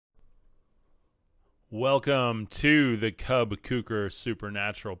Welcome to the Cub Cooker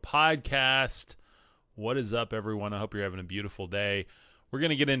Supernatural Podcast. What is up, everyone? I hope you're having a beautiful day. We're going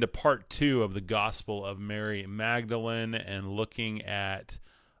to get into part 2 of the Gospel of Mary Magdalene and looking at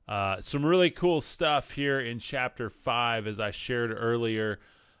some really cool stuff here in chapter 5. As I shared earlier,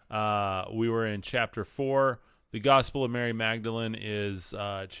 we were in chapter 4. The Gospel of Mary Magdalene is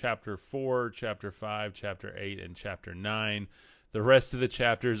chapter 4, chapter 5, chapter 8, and chapter 9. The rest of the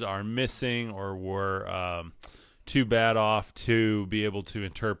chapters are missing or were too bad off to be able to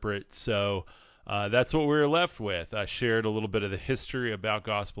interpret. So that's what we were left with. I shared a little bit of the history about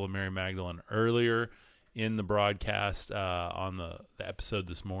Gospel of Mary Magdalene earlier in the broadcast on the episode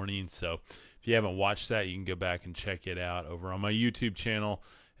this morning. So if you haven't watched that, you can go back and check it out over on my YouTube channel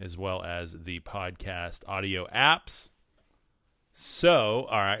as well as the podcast audio apps. So,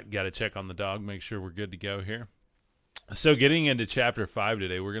 all right, got to check on the dog, make sure we're good to go here. So getting into chapter 5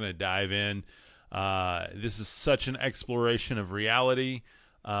 today, we're going to dive in. This is such an exploration of reality,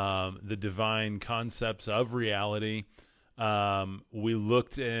 the divine concepts of reality. We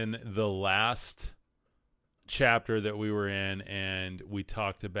looked in the last chapter that we were in, and we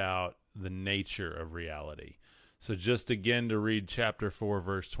talked about the nature of reality. So just again to read chapter 4,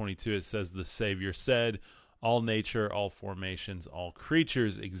 verse 22, it says, "The Savior said, all nature, all formations, all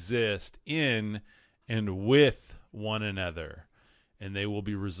creatures exist in and with one another, and they will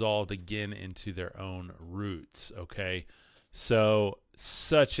be resolved again into their own roots." Okay, so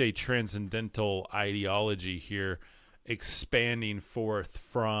such a transcendental ideology here, expanding forth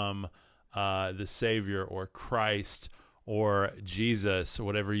from the Savior or Christ or Jesus,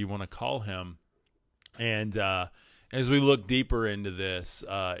 whatever you want to call him. And as we look deeper into this,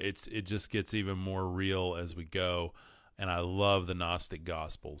 it just gets even more real as we go. And I love the Gnostic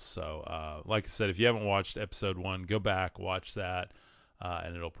Gospels. So, like I said, if you haven't watched episode 1, go back, watch that,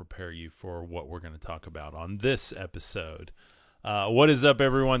 and it'll prepare you for what we're going to talk about on this episode. What is up,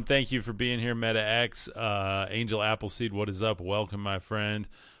 everyone? Thank you for being here. MetaX, Angel Appleseed, what is up? Welcome, my friend.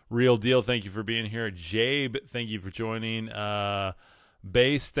 Real Deal, thank you for being here. Jabe, thank you for joining.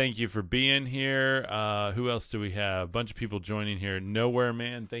 Base, thank you for being here. Who else do we have? A bunch of people joining here. Nowhere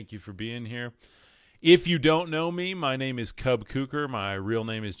Man, thank you for being here. If you don't know me, my name is Cub Cooker. My real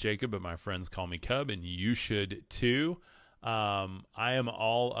name is Jacob, but my friends call me Cub, and you should too. I am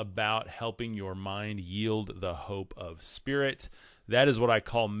all about helping your mind yield the hope of spirit. That is what I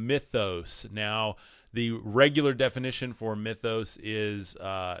call mythos. Now, the regular definition for mythos is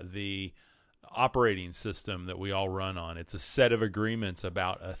the operating system that we all run on. It's a set of agreements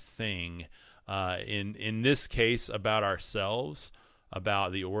about a thing. In this case, about ourselves,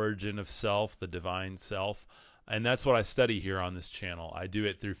 about the origin of self, the divine self. And that's what I study here on this channel. I do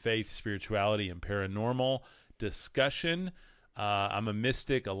it through faith, spirituality, and paranormal discussion. I'm a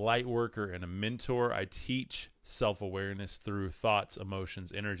mystic, a light worker, and a mentor. I teach self-awareness through thoughts,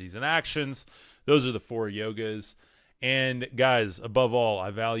 emotions, energies, and actions. Those are the 4 yogas. And guys, above all, I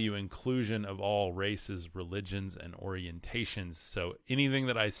value inclusion of all races, religions, and orientations. So anything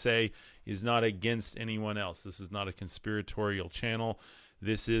that I say is not against anyone else. This is not a conspiratorial channel.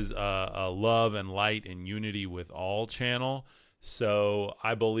 This is a love and light and unity with all channel. So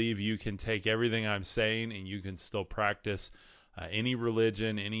I believe you can take everything I'm saying and you can still practice any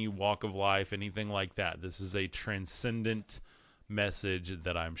religion, any walk of life, anything like that. This is a transcendent message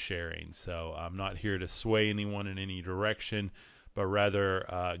that I'm sharing. So I'm not here to sway anyone in any direction, but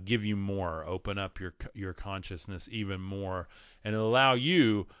rather give you more, open up your consciousness even more, and allow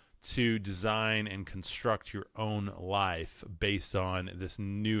you to design and construct your own life based on this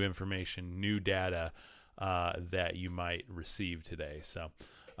new information, new data that you might receive today. So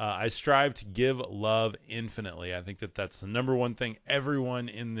I strive to give love infinitely. I think that that's the number one thing everyone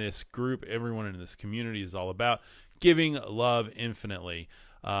in this group, everyone in this community is all about. Giving love infinitely.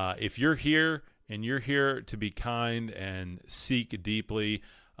 If you're here and you're here to be kind and seek deeply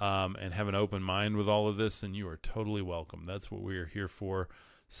and have an open mind with all of this, then you are totally welcome. That's what we are here for.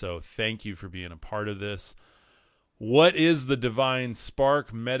 So thank you for being a part of this. What is the divine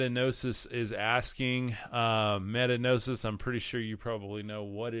spark? Metanosis is asking. Metanosis, I'm pretty sure you probably know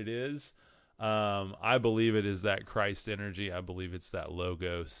what it is. I believe it is that Christ energy. I believe it's that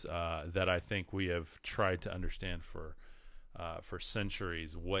logos that I think we have tried to understand for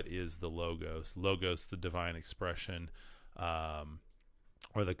centuries. What is the logos? Logos, the divine expression,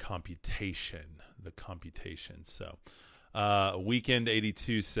 or the computation. The computation. So, Weekend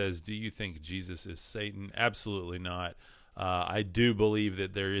 82 says, "Do you think Jesus is Satan?" Absolutely not. I do believe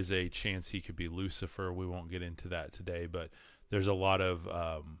that there is a chance he could be Lucifer. We won't get into that today, but there's a lot of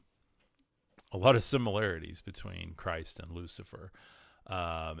similarities between Christ and Lucifer.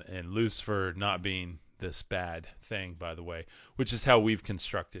 And Lucifer not being this bad thing, by the way, which is how we've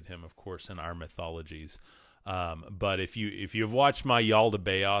constructed him, of course, in our mythologies. But if you've watched my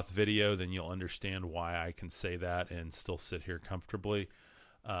Yaldabaoth video, then you'll understand why I can say that and still sit here comfortably.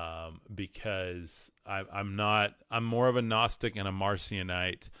 Because I'm more of a Gnostic and a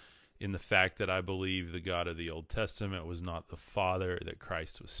Marcionite in the fact that I believe the God of the Old Testament was not the Father that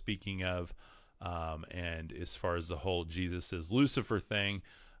Christ was speaking of. And as far as the whole Jesus is Lucifer thing,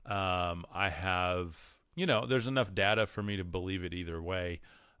 I have, there's enough data for me to believe it either way.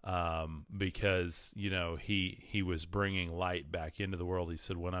 Because, he was bringing light back into the world. He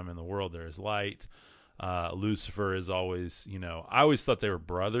said, when I'm in the world, there is light. Lucifer is always, I always thought they were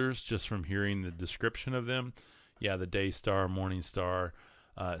brothers just from hearing the description of them. Yeah, the day star, morning star,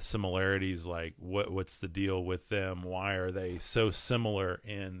 similarities, like what's the deal with them? Why are they so similar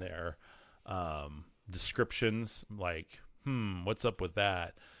in their descriptions? Like, what's up with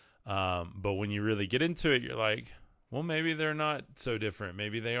that? But when you really get into it, you're like, well, maybe they're not so different.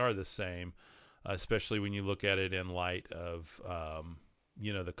 Maybe they are the same, especially when you look at it in light of,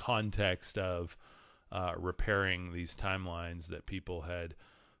 the context of repairing these timelines that people had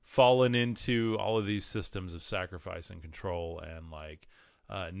fallen into, all of these systems of sacrifice and control, and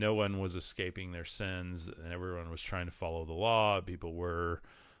no one was escaping their sins, and everyone was trying to follow the law. People were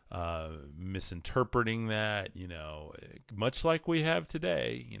misinterpreting that, much like we have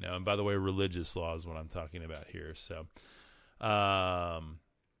today, and by the way, religious law is what I'm talking about here. So,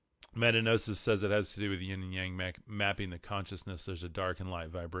 Metanosis says it has to do with yin and yang mapping the consciousness. There's a dark and light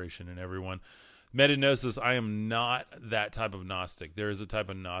vibration in everyone. Metanosis, I am not that type of Gnostic. There is a type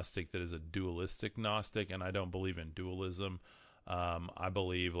of Gnostic that is a dualistic Gnostic, and I don't believe in dualism. I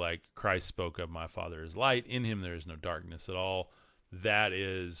believe, like Christ spoke of, my Father is light. In him there is no darkness at all. That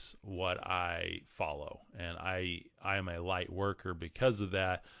is what I follow, and I am a light worker because of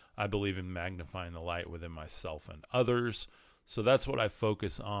that. I believe in magnifying the light within myself and others, so that's what I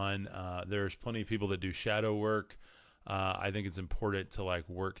focus on. There's plenty of people that do shadow work. I think it's important to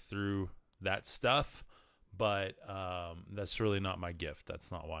work through that stuff, but that's really not my gift.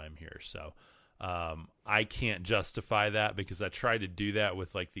 That's not why I'm here. So I can't justify that because I tried to do that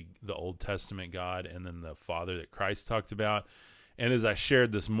with the Old Testament God and then the Father that Christ talked about. And as I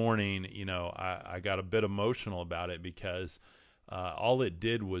shared this morning, I got a bit emotional about it because all it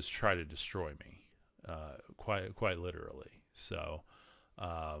did was try to destroy me, quite literally. So,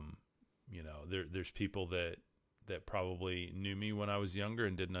 there's people that probably knew me when I was younger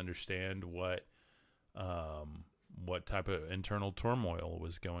and didn't understand what type of internal turmoil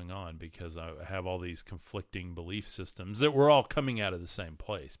was going on, because I have all these conflicting belief systems that were all coming out of the same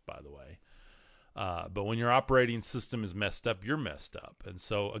place, by the way. But when your operating system is messed up, you're messed up. And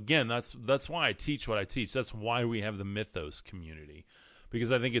so, again, that's why I teach what I teach. That's why we have the Mythos community,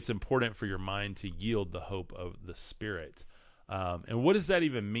 because I think it's important for your mind to yield the hope of the Spirit. And what does that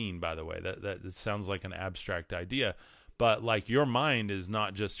even mean, by the way? That sounds like an abstract idea. But your mind is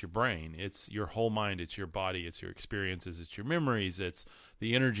not just your brain. It's your whole mind. It's your body. It's your experiences. It's your memories. It's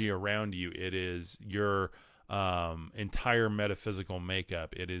the energy around you. It is your entire metaphysical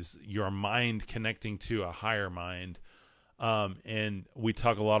makeup. It is your mind connecting to a higher mind. And we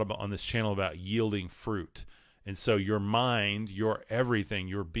talk a lot on this channel about yielding fruit. And so your mind, your everything,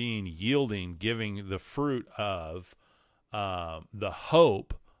 your being yielding, giving the fruit of the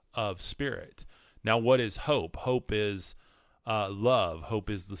hope of Spirit. Now, what is hope? Hope is love. Hope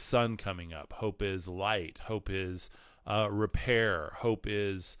is the sun coming up. Hope is light. Hope is repair. Hope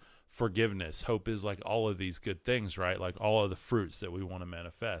is forgiveness. Hope is all of these good things, right? All of the fruits that we want to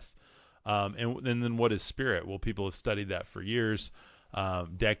manifest. And then what is Spirit? Well, people have studied that for years,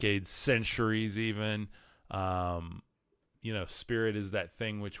 decades, centuries even. Spirit is that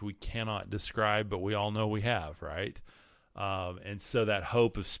thing which we cannot describe, but we all know we have, right? And so that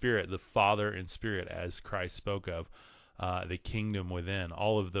hope of Spirit, the Father and Spirit, as Christ spoke of, the kingdom within,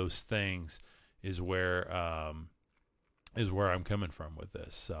 all of those things is where I'm coming from with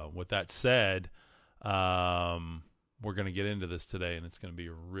this. So with that said, we're going to get into this today, and it's going to be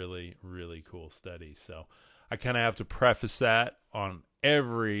a really, really cool study. So I kind of have to preface that on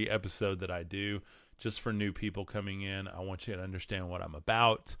every episode that I do, just for new people coming in. I want you to understand what I'm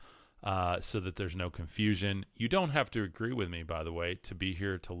about, so that there's no confusion. You don't have to agree with me, by the way, to be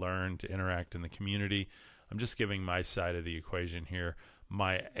here, to learn, to interact in the community. I'm just giving my side of the equation here,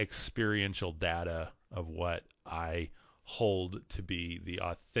 my experiential data of what I hold to be the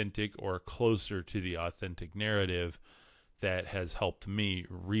authentic or closer to the authentic narrative that has helped me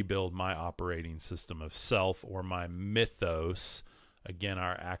rebuild my operating system of self, or my mythos. Again,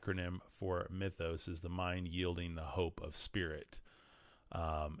 our acronym for mythos is the mind yielding the hope of Spirit.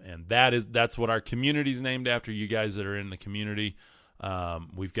 And that's what our community is named after. You guys that are in the community,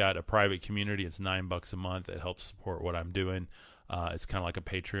 we've got a private community. It's $9 a month. It helps support what I'm doing. It's kind of like a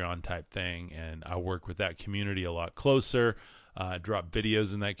Patreon type thing, and I work with that community a lot closer. I drop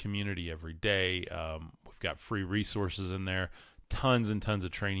videos in that community every day. We've got free resources in there, tons and tons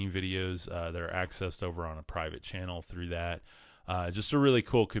of training videos that are accessed over on a private channel through that. Just a really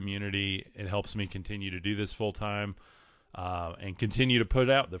cool community. It helps me continue to do this full time and continue to put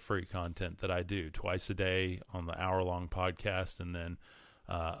out the free content that I do twice a day on the hour-long podcast, and then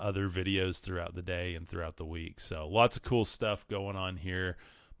other videos throughout the day and throughout the week. So lots of cool stuff going on here.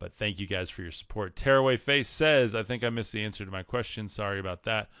 But thank you guys for your support. Tearaway Face says, I think I missed the answer to my question. Sorry about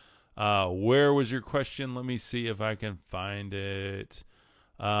that. Where was your question? Let me see if I can find it.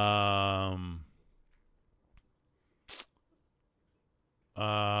 Don't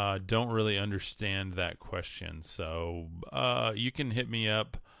really understand that question. So you can hit me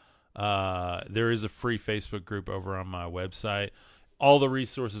up. There is a free Facebook group over on my website. All the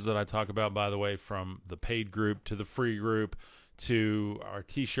resources that I talk about, by the way, from the paid group to the free group to our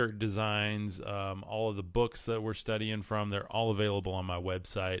t-shirt designs, all of the books that we're studying from, they're all available on my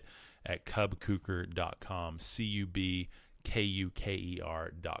website at cubkuker.com, CUBKUKER.com.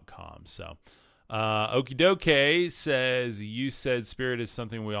 So, Okie Doke says, you said spirit is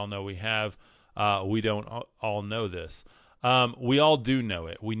something we all know we have. We don't all know this. We all do know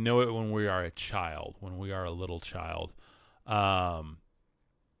it. We know it when we are a child, when we are a little child.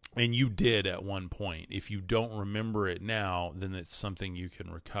 And you did at one point. If you don't remember it now, then it's something you can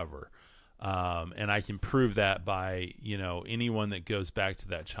recover. And I can prove that by, anyone that goes back to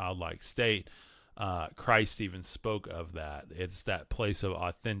that childlike state. Christ even spoke of that. It's that place of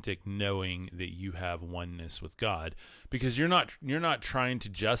authentic knowing that you have oneness with God, because you're not trying to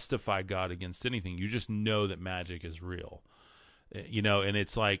justify God against anything. You just know that magic is real, and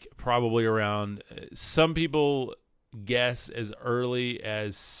it's like probably around, some people guess as early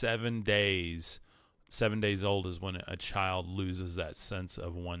as 7 days. 7 days old is when a child loses that sense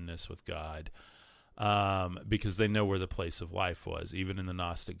of oneness with God, because they know where the place of life was. Even in the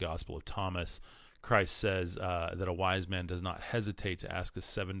Gnostic Gospel of Thomas, Christ says that a wise man does not hesitate to ask a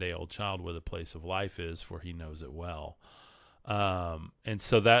 7-day-old child where the place of life is, for he knows it well. And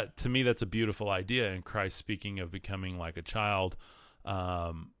so that, to me, that's a beautiful idea. And Christ, speaking of becoming like a child,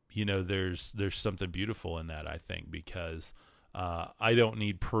 there's something beautiful in that, I think, because I don't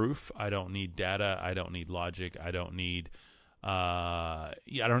need proof. I don't need data. I don't need logic. I don't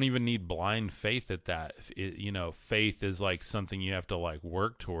even need blind faith at that. Faith is like something you have to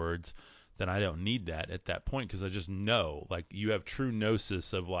work towards. Then I don't need that at that point, because I just know, you have true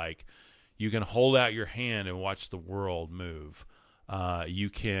gnosis of you can hold out your hand and watch the world move. You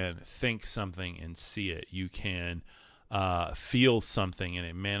can think something and see it. You can feel something and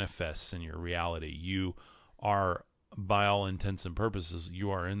it manifests in your reality. You are, by all intents and purposes, you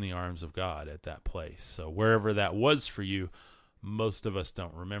are in the arms of God at that place. So wherever that was for you, most of us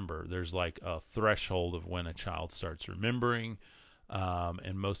don't remember. There's a threshold of when a child starts remembering,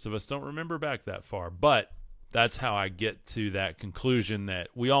 and most of us don't remember back that far. But that's how I get to that conclusion that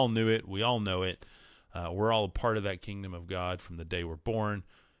we all knew it, we all know it. We're all a part of that kingdom of God from the day we're born,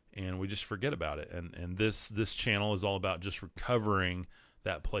 and we just forget about it. And this channel is all about just recovering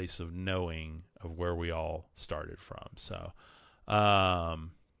that place of knowing of where we all started from. So,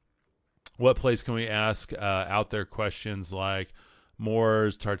 what place can we ask out there questions like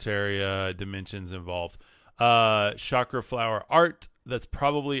Moors, Tartaria, dimensions involved? Chakra Flower Art, that's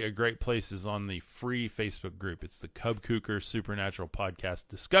probably a great place, is on the free Facebook group. It's the Cub Kuker Supernatural Podcast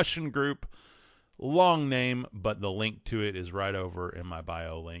Discussion Group. Long name, but the link to it is right over in my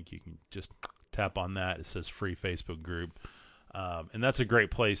bio link. You can just tap on that. It says free Facebook group. And that's a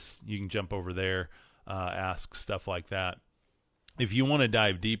great place. You can jump over there, ask stuff like that. If you want to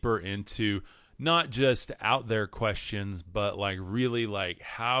dive deeper into not just out there questions, but really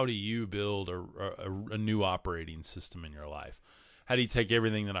how do you build a new operating system in your life? How do you take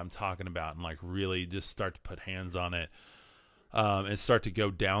everything that I'm talking about and really just start to put hands on it, and start to go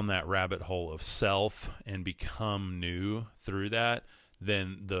down that rabbit hole of self and become new through that?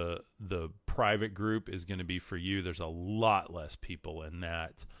 Then the private group is going to be for you. There's a lot less people in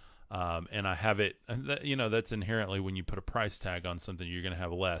that. And I have it, that's inherently when you put a price tag on something, you're going to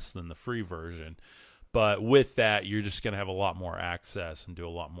have less than the free version. But with that, you're just going to have a lot more access and do a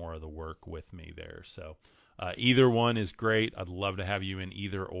lot more of the work with me there. So either one is great. I'd love to have you in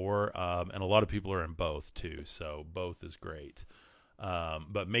either or. And a lot of people are in both too. So both is great.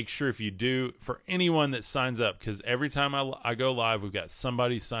 But make sure if you do, for anyone that signs up, because every time I go live, we've got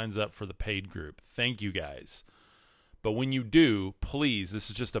somebody signs up for the paid group. Thank you guys. But when you do, please, this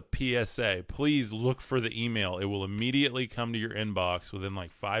is just a PSA, please look for the email. It will immediately come to your inbox within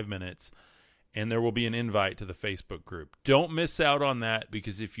like 5 minutes, and there will be an invite to the Facebook group. Don't miss out on that,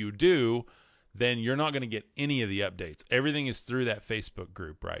 because if you do, then you're not going to get any of the updates. Everything is through that Facebook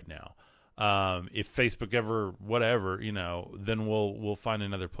group right now. If Facebook ever, whatever, then we'll find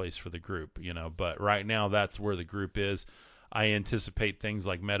another place for the group, but right now that's where the group is. I anticipate things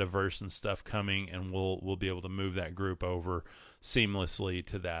like metaverse and stuff coming, and we'll be able to move that group over seamlessly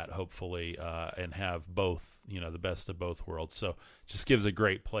to that, hopefully, and have both, the best of both worlds. So just gives a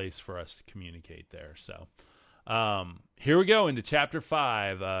great place for us to communicate there. So here we go into chapter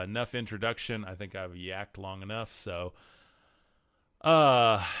 5. Enough introduction. I think I've yacked long enough. So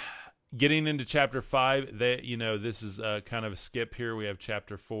getting into chapter 5, this is kind of a skip here. We have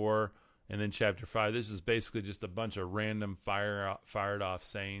chapter 4. And then chapter 5, this is basically just a bunch of random fired off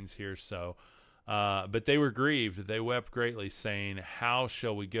sayings here. So, but they were grieved. They wept greatly, saying, how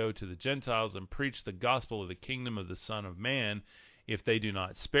shall we go to the Gentiles and preach the gospel of the kingdom of the Son of Man? If they do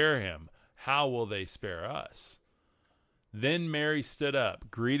not spare him, how will they spare us? Then Mary stood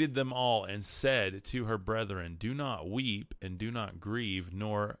up, greeted them all, and said to her brethren, do not weep and do not grieve,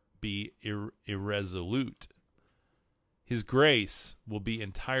 nor be irresolute. His grace will be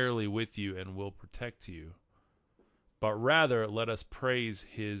entirely with you and will protect you. But rather let us praise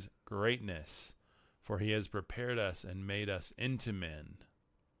his greatness, for he has prepared us and made us into men.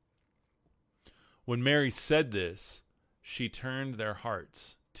 When Mary said this, she turned their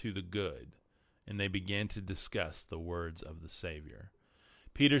hearts to the good, and they began to discuss the words of the Savior.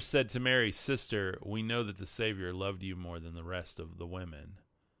 Peter said to Mary, sister, we know that the Savior loved you more than the rest of the women.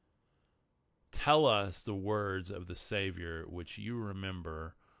 Tell us the words of the Savior which you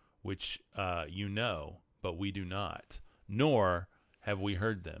remember, which you know, but we do not, nor have we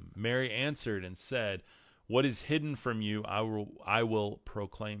heard them. Mary answered and said, what is hidden from you I will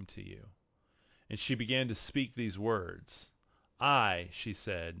proclaim to you. And she began to speak these words. She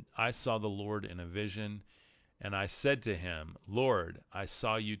said, I saw the Lord in a vision, and I said to him, Lord, I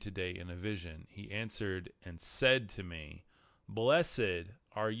saw you today in a vision. He answered and said to me, blessed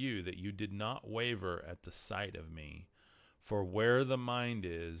are you that you did not waver at the sight of me, for where the mind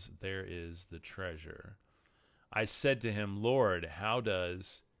is, there is the treasure. I said to him, Lord, how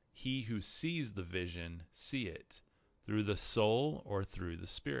does he who sees the vision see it? Through the soul or through the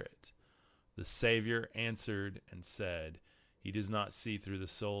Spirit? The Savior answered and said, he does not see through the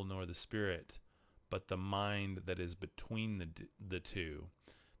soul nor the Spirit, but the mind that is between the two.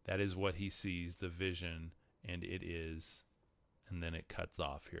 That is what he sees, the vision, and it is. And then it cuts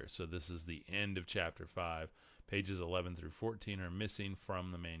off here. So this is the end of chapter 5. Pages 11 through 14 are missing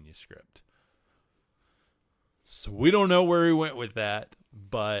from the manuscript. So we don't know where he went with that.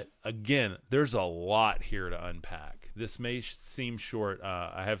 But again, there's a lot here to unpack. This may seem short.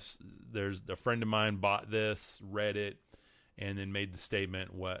 There's a friend of mine bought this, read it, and then made the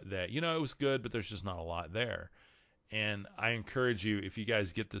statement that, it was good, but there's just not a lot there. And I encourage you, if you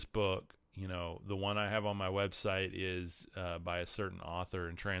guys get this book, the one I have on my website is by a certain author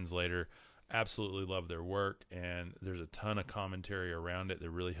and translator. Absolutely love their work, and there's a ton of commentary around it that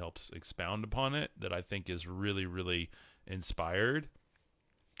really helps expound upon it that I think is really, really inspired.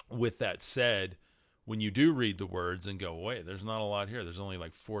 With that said, when you do read the words and go, wait, there's not a lot here. There's only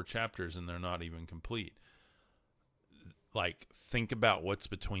like 4 chapters, and they're not even complete. Think about what's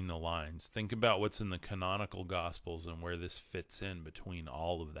between the lines. Think about what's in the canonical Gospels and where this fits in between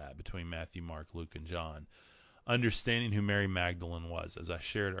all of that, between Matthew, Mark, Luke, and John. Understanding who Mary Magdalene was. As I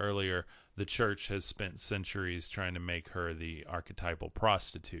shared earlier, the church has spent centuries trying to make her the archetypal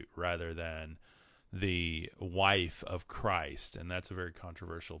prostitute rather than the wife of Christ, and that's a very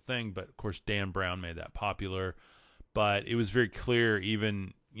controversial thing. But, of course, Dan Brown made that popular. But it was very clear,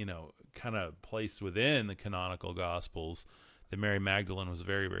 even, kind of placed within the canonical Gospels, that Mary Magdalene was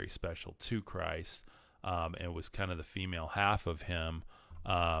very, very special to Christ, and was kind of the female half of him.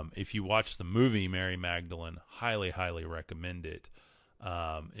 If you watch the movie Mary Magdalene, highly, highly recommend it.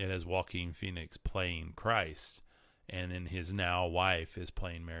 It has Joaquin Phoenix playing Christ, and then his now wife is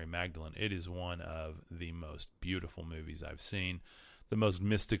playing Mary Magdalene. It is one of the most beautiful movies I've seen, the most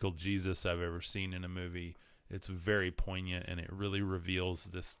mystical Jesus I've ever seen in a movie. It's very poignant, and it really reveals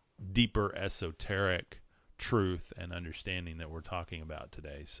this deeper esoteric truth and understanding that we're talking about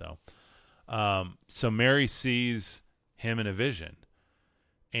today. So Mary sees him in a vision,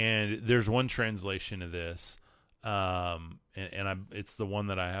 and there's one translation of this, it's the one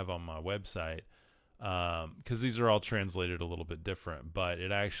that I have on my website, because these are all translated a little bit different, but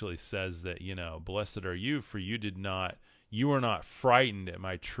it actually says that, blessed are you, for you are not frightened at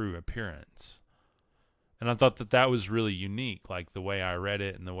my true appearance. And I thought that that was really unique. Like the way I read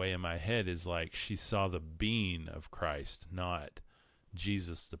it and the way in my head is like she saw the being of Christ, not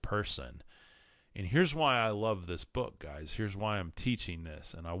Jesus the person. And here's why I love this book, guys. Here's why I'm teaching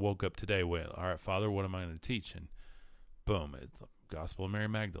this. And I woke up today with, all right, Father, what am I going to teach? And boom, it's the Gospel of Mary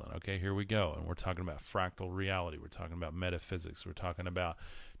Magdalene. Okay, here we go. And we're talking about fractal reality. We're talking about metaphysics. We're talking about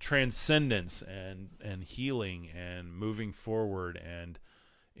transcendence and healing and moving forward. And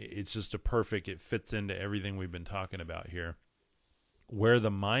it's just it fits into everything we've been talking about here. Where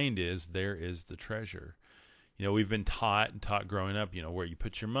the mind is, there is the treasure. We've been taught growing up, where you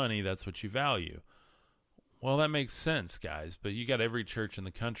put your money, that's what you value. Well, that makes sense, guys. But you got every church in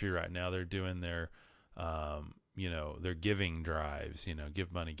the country right now. They're doing their, their giving drives,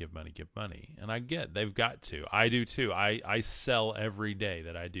 give money, give money, give money. And I get they've got to. I do too. I sell every day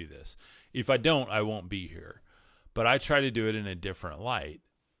that I do this. If I don't, I won't be here. But I try to do it in a different light.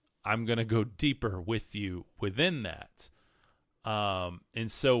 I'm going to go deeper with you within that.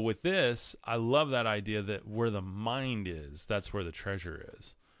 And so with this, I love that idea that where the mind is, that's where the treasure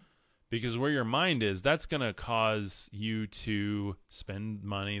is. Because where your mind is, that's going to cause you to spend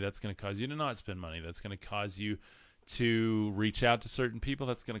money. That's going to cause you to not spend money. That's going to cause you to reach out to certain people.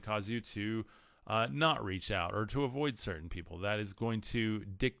 That's going to cause you to not reach out or to avoid certain people. That is going to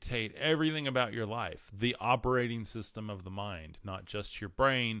dictate everything about your life. The operating system of the mind, not just your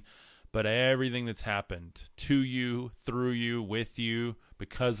brain, but everything that's happened to you, through you, with you,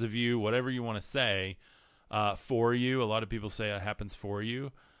 because of you, whatever you want to say, for you. A lot of people say it happens for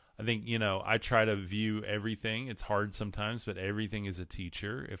you. I think, I try to view everything. It's hard sometimes, but everything is a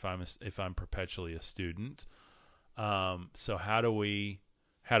teacher if I'm perpetually a student. So how do we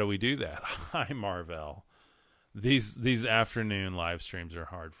do that? Hi, Marvell. These afternoon live streams are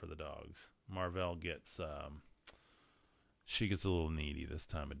hard for the dogs. Marvell gets she gets a little needy this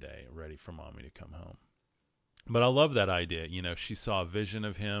time of day, ready for mommy to come home. But I love that idea. She saw a vision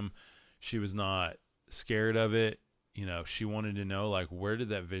of him. She was not scared of it. She wanted to know, like, where did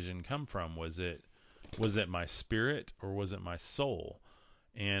that vision come from? Was it my spirit or was it my soul?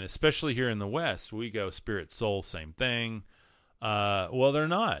 And especially here in the West, we go spirit, soul, same thing. Well, they're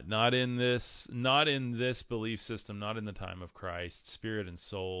not in this belief system, not in the time of Christ, spirit and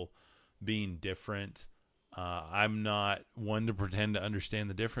soul being different. I'm not one to pretend to understand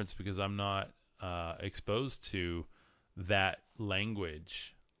the difference because I'm not exposed to that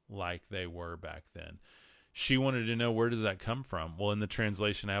language like they were back then. She wanted to know, where does that come from? Well, in the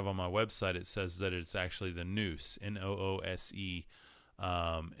translation I have on my website, it says that it's actually the nous, Noose.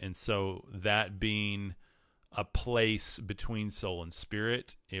 And so that being a place between soul and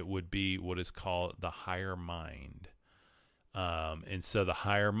spirit, it would be what is called the higher mind. And so the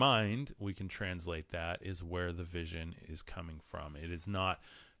higher mind, we can translate that, is where the vision is coming from. It is not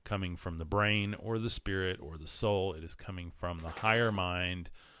coming from the brain or the spirit or the soul. It is coming from the higher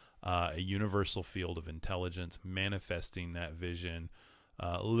mind, a universal field of intelligence manifesting that vision,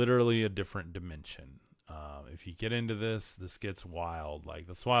 literally a different dimension. If you get into this gets wild. Like,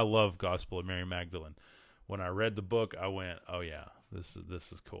 that's why I love Gospel of Mary Magdalene. When I read the book, I went, oh yeah, this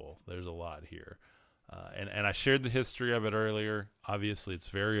is cool. There's a lot here. And I shared the history of it earlier. Obviously, it's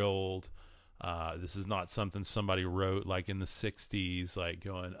very old. This is not something somebody wrote like in the 60s, like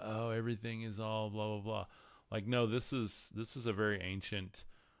going, oh, everything is all blah, blah, blah. Like, no, this is a very ancient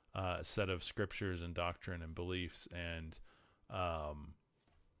set of scriptures and doctrine and beliefs. And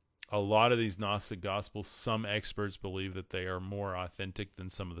a lot of these Gnostic Gospels, some experts believe that they are more authentic than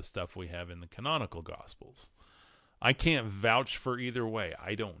some of the stuff we have in the canonical Gospels. I can't vouch for either way.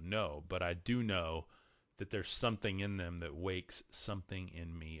 I don't know, but I do know that there's something in them that wakes something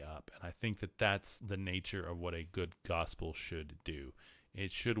in me up. And I think that that's the nature of what a good gospel should do.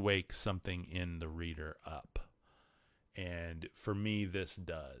 It should wake something in the reader up. And for me, this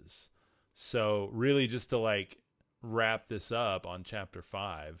does. So really, just to like wrap this up on chapter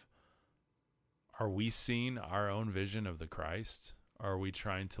 5, are we seeing our own vision of the Christ? Are we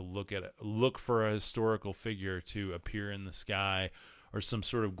trying to look for a historical figure to appear in the sky, or some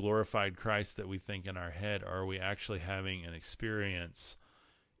sort of glorified Christ that we think in our head? Or are we actually having an experience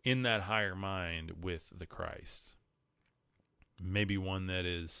in that higher mind with the Christ? Maybe one that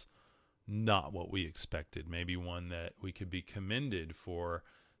is not what we expected. Maybe one that we could be commended for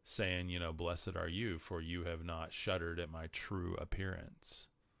saying, blessed are you, for you have not shuddered at my true appearance.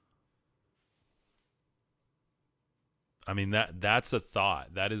 I mean, that's a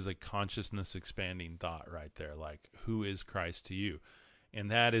thought. That is a consciousness expanding thought right there. Like, who is Christ to you? And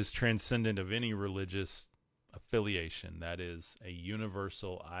that is transcendent of any religious affiliation. That is a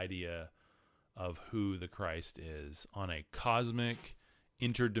universal idea of who the Christ is on a cosmic,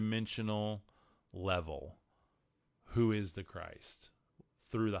 interdimensional level. Who is the Christ?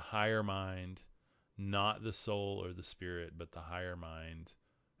 Through the higher mind, not the soul or the spirit, but the higher mind.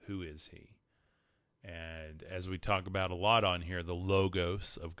 Who is he? And as we talk about a lot on here, the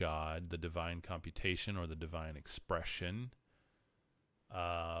logos of God, the divine computation or the divine expression,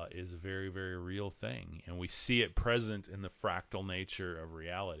 is a very, very real thing. And we see it present in the fractal nature of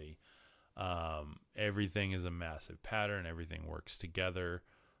reality. Everything is a massive pattern. Everything works together.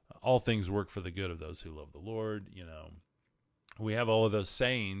 All things work for the good of those who love the Lord. You know, we have all of those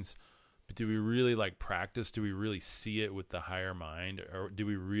sayings, but do we really practice? Do we really see it with the higher mind? Or do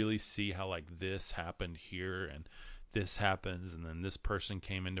we really see how this happened here and this happens and then this person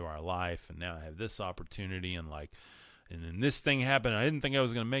came into our life and now I have this opportunity and then this thing happened. I didn't think I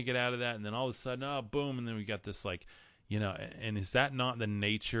was going to make it out of that. And then all of a sudden, oh, boom. And then we got this and is that not the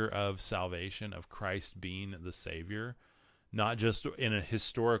nature of salvation, of Christ being the Savior? Not just in a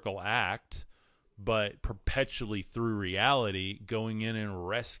historical act, but perpetually through reality, going in and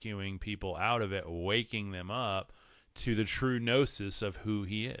rescuing people out of it, waking them up to the true gnosis of who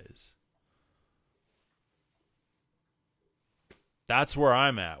he is. That's where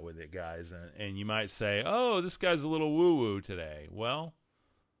I'm at with it, guys. And you might say, oh, this guy's a little woo-woo today. Well,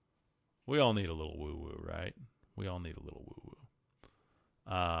 we all need a little woo-woo, right? We all need a little woo-woo.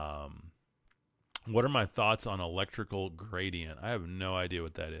 What are my thoughts on electrical gradient? I have no idea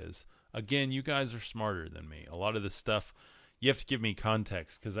what that is. Again, you guys are smarter than me. A lot of this stuff, you have to give me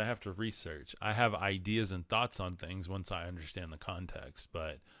context because I have to research. I have ideas and thoughts on things once I understand the context.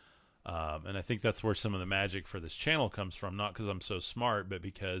 But, and I think that's where some of the magic for this channel comes from, not because I'm so smart, but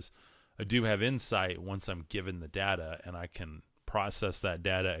because I do have insight once I'm given the data and I can process that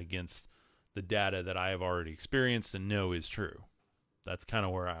data against the data that I have already experienced and know is true. That's kind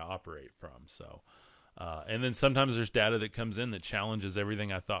of where I operate from. So, and then sometimes there's data that comes in that challenges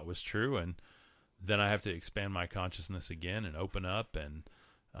everything I thought was true. And then I have to expand my consciousness again and open up and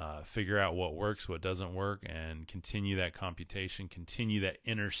figure out what works, what doesn't work, and continue that computation, continue that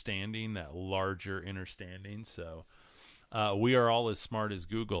understanding, that larger understanding. So we are all as smart as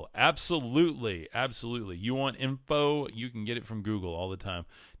Google. Absolutely. Absolutely. You want info, you can get it from Google all the time.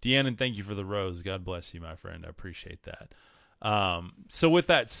 Deanna, thank you for the rose. God bless you, my friend. I appreciate that. So with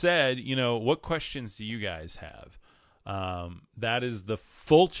that said, what questions do you guys have? That is the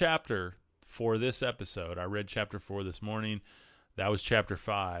full chapter for this episode. I read chapter 4 this morning. That was chapter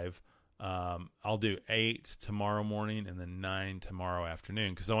 5. I'll do 8 tomorrow morning and then 9 tomorrow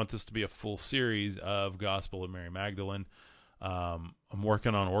afternoon because I want this to be a full series of Gospel of Mary Magdalene. I'm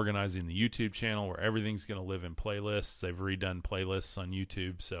working on organizing the YouTube channel where everything's going to live in playlists. They've redone playlists on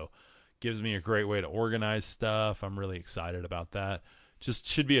YouTube, so gives me a great way to organize stuff. I'm really excited about that. Just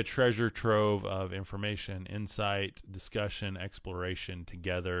should be a treasure trove of information, insight, discussion, exploration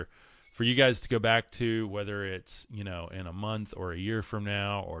together for you guys to go back to, whether it's, in a month or a year from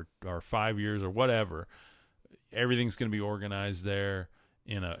now or 5 years or whatever. Everything's going to be organized there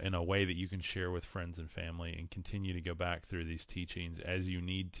in a way that you can share with friends and family and continue to go back through these teachings as you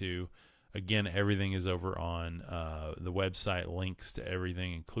need to. Again, everything is over on the website, links to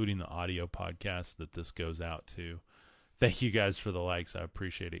everything, including the audio podcast that this goes out to. Thank you guys for the likes. I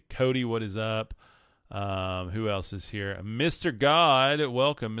appreciate it. Cody, what is up? Who else is here? Mr. God,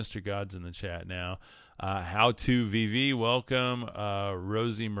 welcome. Mr. God's in the chat now. How to VV, welcome.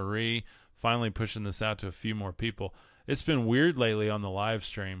 Rosie Marie, finally pushing this out to a few more people. It's been weird lately on the live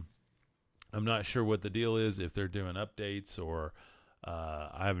stream. I'm not sure what the deal is, if they're doing updates or...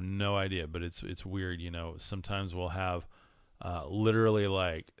 I have no idea, but it's weird. Sometimes we'll have literally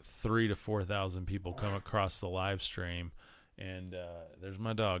 3,000 to 4,000 people come across the live stream, and there's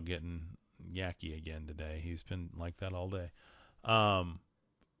my dog getting yucky again today. He's been like that all day.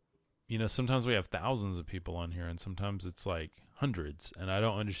 Sometimes we have thousands of people on here, and sometimes it's hundreds, and I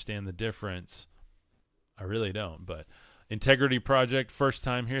don't understand the difference. I really don't. But Integrity Project, first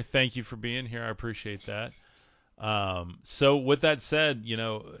time here. Thank you for being here. I appreciate that. So with that said,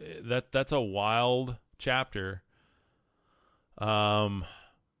 that's a wild chapter.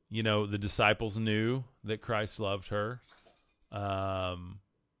 The disciples knew that Christ loved her.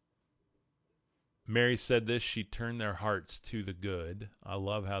 Mary said this, she turned their hearts to the good. I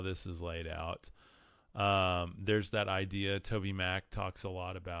love how this is laid out. There's that idea. Toby Mac talks a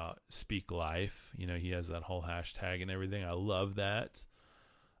lot about speak life. He has that whole hashtag and everything. I love that.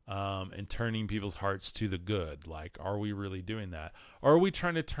 And turning people's hearts to the good. Are we really doing that? Or are we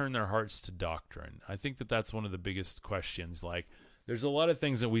trying to turn their hearts to doctrine? I think that's one of the biggest questions. There's a lot of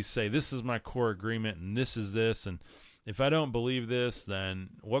things that we say, this is my core agreement, and this is this, and if I don't believe this,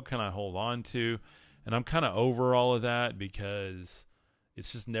 then what can I hold on to? And I'm kind of over all of that because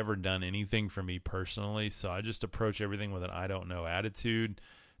it's just never done anything for me personally. So I just approach everything with an I don't know attitude.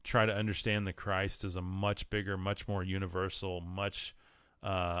 Try to understand that Christ is a much bigger, much more universal, much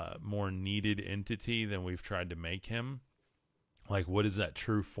more needed entity than we've tried to make him. Like, what is that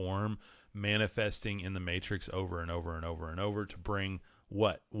true form manifesting in the matrix over and over and over and over to bring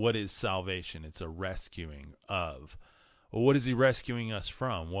what? What is salvation? It's a rescuing of. Well, what is he rescuing us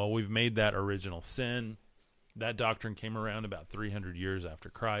from? Well, we've made that original sin. That doctrine came around about 300 years after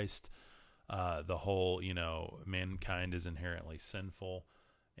Christ. The whole, mankind is inherently sinful.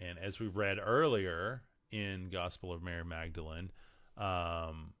 And as we read earlier in Gospel of Mary Magdalene,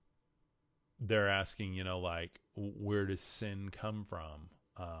 they're asking, where does sin come from?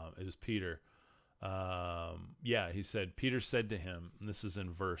 It was Peter. He said, Peter said to him, and this is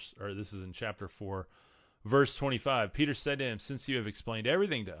in chapter 4, verse 25. Peter said to him, since you have explained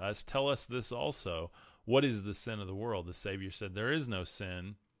everything to us, tell us this also. What is the sin of the world? The Savior said, there is no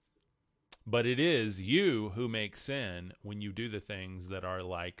sin, but it is you who make sin when you do the things that are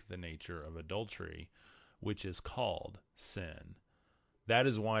like the nature of adultery, which is called sin. That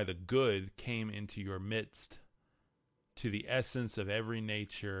is why the good came into your midst, to the essence of every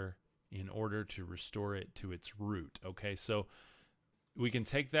nature, in order to restore it to its root. Okay, so we can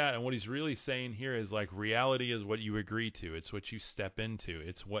take that, and what he's really saying here is like reality is what you agree to. It's what you step into.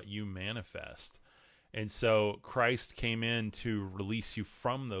 It's what you manifest. And so Christ came in to release you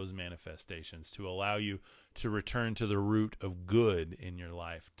from those manifestations, to allow you to return to the root of good in your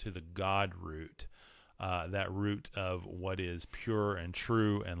life, to the God root, that root of what is pure and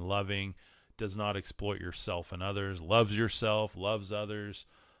true and loving, does not exploit yourself and others, loves yourself, loves others,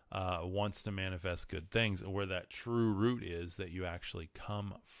 wants to manifest good things, where that true root is that you actually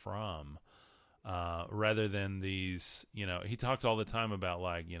come from. Rather than these, he talked all the time about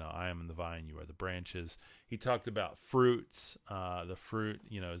I am in the vine, you are the branches. He talked about fruits, the fruit,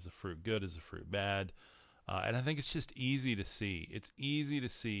 is the fruit good, is the fruit bad? And I think it's just easy to see. It's easy to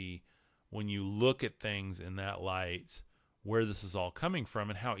see when you look at things in that light where this is all coming from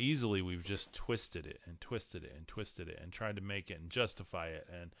and how easily we've just twisted it and twisted it and twisted it and tried to make it and justify it.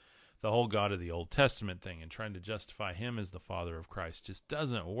 And the whole God of the Old Testament thing and trying to justify him as the Father of Christ just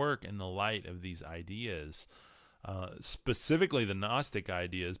doesn't work in the light of these ideas, specifically the Gnostic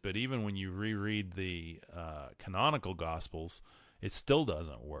ideas. But even when you reread the canonical Gospels, it still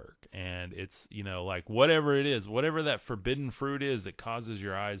doesn't work. And it's, whatever it is, whatever that forbidden fruit is that causes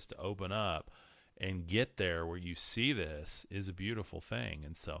your eyes to open up and get there where you see this is a beautiful thing.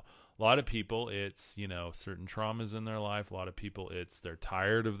 And so a lot of people, it's, certain traumas in their life. A lot of people, they're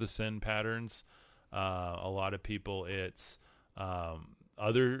tired of the sin patterns. A lot of people, it's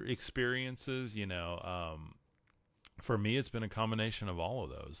other experiences, for me, it's been a combination of all of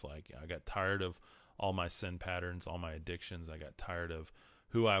those. Like, I got tired of all my sin patterns, all my addictions. I got tired of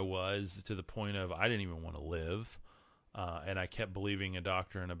who I was to the point of I didn't even want to live. And I kept believing a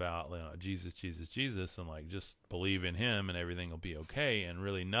doctrine about Jesus, Jesus, Jesus, and just believe in him and everything will be okay. And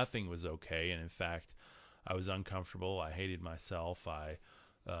really nothing was okay. And in fact, I was uncomfortable. I hated myself. I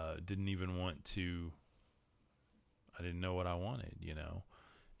didn't even want to, I didn't know what I wanted,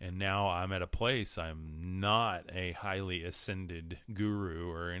 And now I'm at a place, I'm not a highly ascended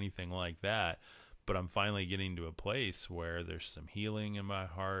guru or anything like that, but I'm finally getting to a place where there's some healing in my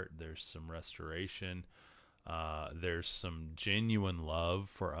heart. There's some restoration. There's some genuine love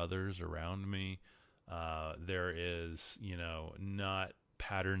for others around me. There is, not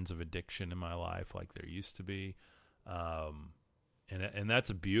patterns of addiction in my life like there used to be. And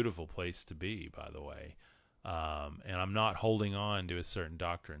that's a beautiful place to be, by the way. And I'm not holding on to a certain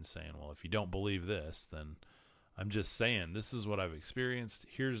doctrine saying, well, if you don't believe this, then I'm just saying, this is what I've experienced.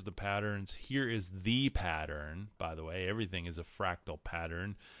 Here's the patterns. Here is the pattern. By the way, everything is a fractal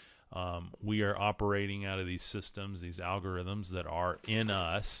pattern. We are operating out of these systems, these algorithms that are in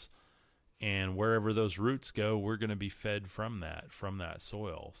us, and wherever those roots go, we're going to be fed from that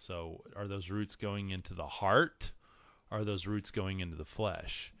soil. So are those roots going into the heart? Are those roots going into the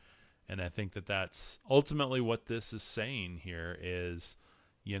flesh? And I think that that's ultimately what this is saying here is,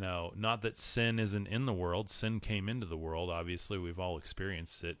 not that sin isn't in the world. Sin came into the world. Obviously, we've all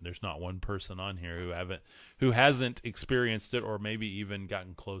experienced it. There's not one person on here who hasn't experienced it or maybe even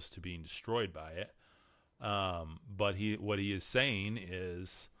gotten close to being destroyed by it. But what he is saying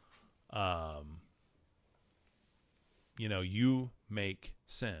is, you make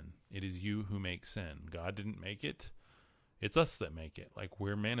sin. It is you who make sin. God didn't make it. It's us that make it.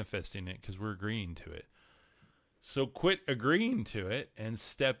 We're manifesting it because we're agreeing to it. So quit agreeing to it and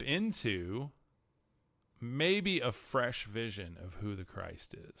step into maybe a fresh vision of who the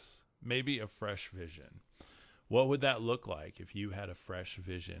Christ is. Maybe a fresh vision. What would that look like if you had a fresh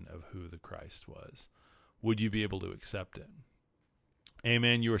vision of who the Christ was? Would you be able to accept it?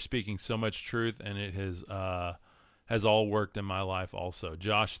 Amen. You are speaking so much truth, and it has all worked in my life also.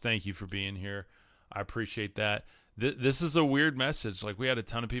 Josh, thank you for being here. I appreciate that. This is a weird message. Like, we had a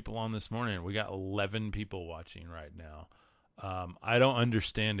ton of people on this morning. We got 11 people watching right now. I don't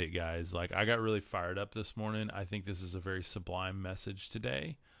understand it, guys. Like, I got really fired up this morning. I think this is a very sublime message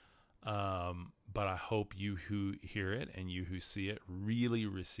today. But I hope you who hear it and you who see it really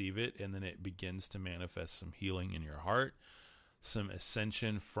receive it, and then it begins to manifest some healing in your heart, some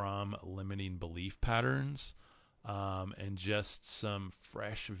ascension from limiting belief patterns, and just some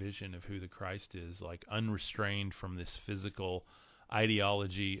fresh vision of who the Christ is, like unrestrained from this physical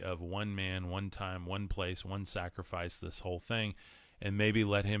ideology of one man, one time, one place, one sacrifice, this whole thing, and maybe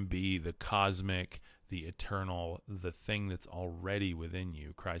let him be the cosmic, the eternal, the thing that's already within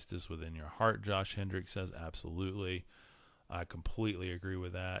you. Christ is within your heart, Josh Hendricks says. Absolutely. I completely agree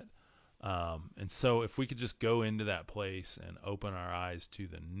with that. And so if we could just go into that place and open our eyes to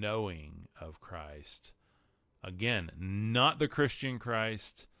the knowing of Christ, again, not the Christian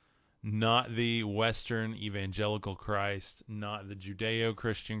Christ, not the Western evangelical Christ, not the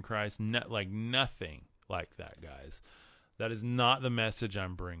Judeo-Christian Christ, nothing like that, guys. That is not the message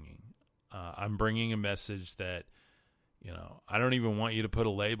I'm bringing. I'm bringing a message that, I don't even want you to put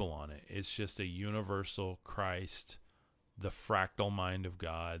a label on it. It's just a universal Christ, the fractal mind of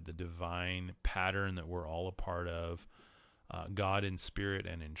God, the divine pattern that we're all a part of, God in spirit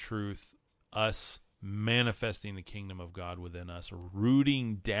and in truth, us manifesting the kingdom of God within us,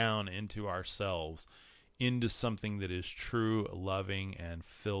 rooting down into ourselves, into something that is true, loving, and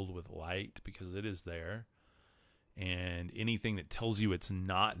filled with light, because it is there. And anything that tells you it's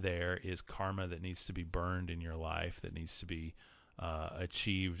not there is karma that needs to be burned in your life, that needs to be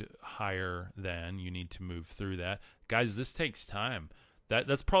achieved higher than. You need to move through that. Guys, this takes time.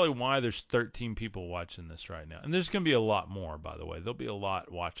 That's probably why there's 13 people watching this right now. And there's going to be a lot more, by the way. There'll be a lot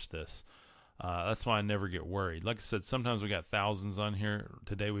watch this. That's why I never get worried. Like I said, sometimes we got thousands on here.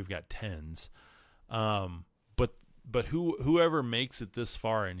 Today we've got tens. But whoever makes it this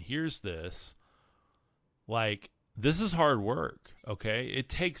far and hears this, like, this is hard work, okay? It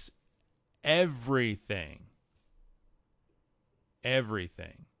takes everything.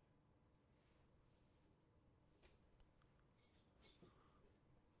 Everything.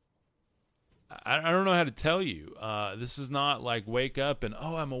 I don't know how to tell you. This is not like wake up and,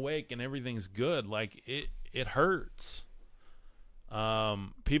 I'm awake and everything's good. Like, it hurts.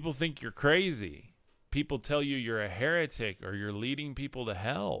 People think you're crazy. People tell you you're a heretic or you're leading people to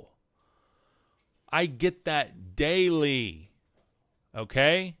hell. I get that daily.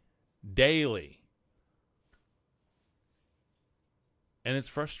 Okay? Daily. And it's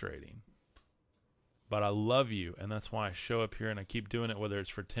frustrating. But I love you, and that's why I show up here and I keep doing it, whether it's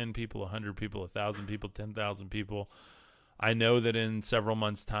for 10 people, 100 people, 1,000 people, 10,000 people. I know that in several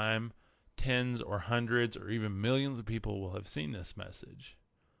months' time, tens or hundreds or even millions of people will have seen this message.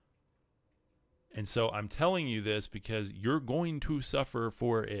 And so I'm telling you this because you're going to suffer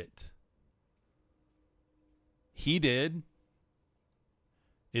for it. He did.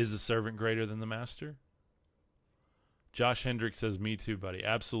 Is the servant greater than the master? Josh Hendricks says, me too, buddy.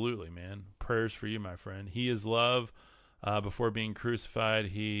 Absolutely, man. Prayers for you, my friend. He is love. Before being crucified,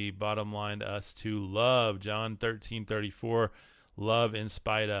 he bottom lined us to love. John 13:34. Love in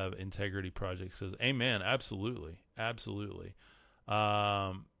spite of. Integrity Project says, amen. Absolutely. Absolutely.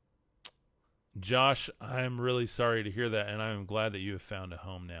 Josh, I'm really sorry to hear that, and I'm glad that you have found a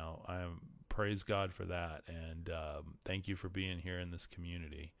home now. Praise God for that, and thank you for being here in this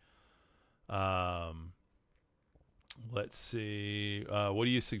community. Let's see. What do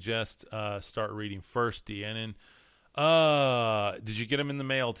you suggest start reading first, Deannon? Did you get them in the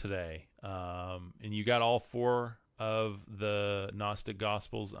mail today? And you got all 4 of the Gnostic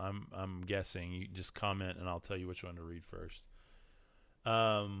Gospels? I'm guessing. You just comment, and I'll tell you which one to read first.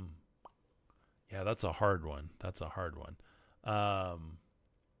 Yeah, that's a hard one.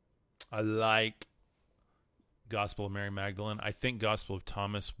 I like Gospel of Mary Magdalene. I think Gospel of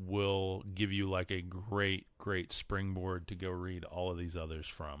Thomas will give you like a great, great springboard to go read all of these others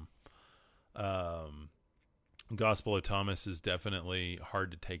from. Gospel of Thomas is definitely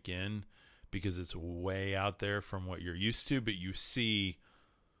hard to take in because it's way out there from what you're used to, but you see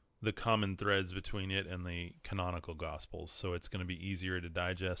the common threads between it and the canonical Gospels, so it's going to be easier to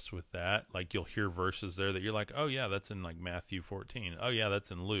digest with that. Like, you'll hear verses there that you're like, oh yeah, that's in like Matthew 14. Oh yeah,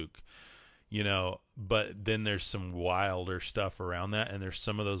 that's in Luke. But then there's some wilder stuff around that, and there's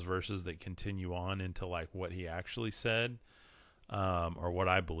some of those verses that continue on into like what he actually said, or what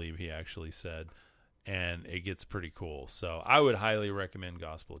I believe he actually said. and it gets pretty cool. So I would highly recommend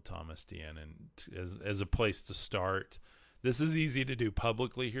Gospel of Thomas, Deanna, and as a place to start. This is easy to do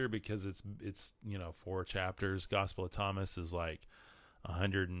publicly here because it's 4 chapters. Gospel of Thomas is like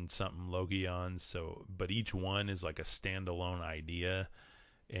 100 and something logions. So, but each one is like a standalone idea,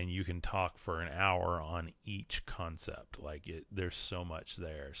 and you can talk for an hour on each concept. Like there's so much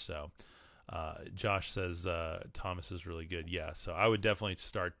there. So, Josh says Thomas is really good. Yeah, so I would definitely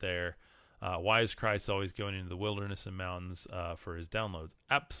start there. Why is Christ always going into the wilderness and mountains for his downloads?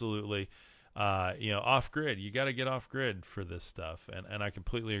 Absolutely. Off grid. You got to get off grid for this stuff, and I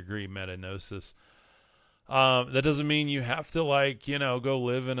completely agree. Metanosis. That doesn't mean you have to go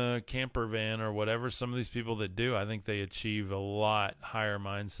live in a camper van or whatever. Some of these people that do, I think they achieve a lot higher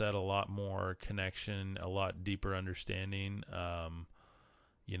mindset, a lot more connection, a lot deeper understanding. I'm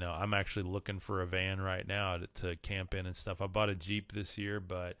actually looking for a van right now to camp in and stuff. I bought a Jeep this year,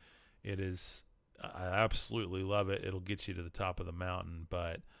 but I absolutely love it. It'll get you to the top of the mountain,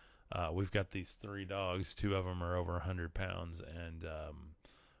 but we've got these 3 dogs. 2 of them are over 100 pounds, and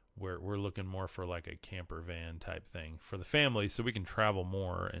we're looking more for like a camper van type thing for the family, so we can travel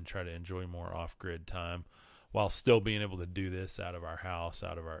more and try to enjoy more off-grid time while still being able to do this out of our house,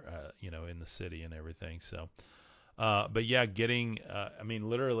 out of our in the city and everything. So, but yeah,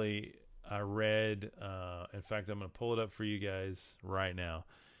 literally, I read. In fact, I'm going to pull it up for you guys right now.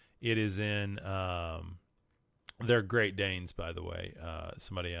 It is in. They're Great Danes, by the way.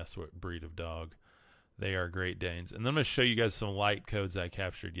 Somebody asked what breed of dog. They are Great Danes. And then I'm going to show you guys some light codes I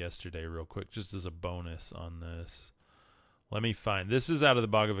captured yesterday real quick, just as a bonus on this. Let me find. This is out of the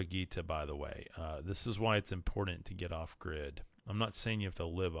Bhagavad Gita, by the way. This is why it's important to get off grid. I'm not saying you have to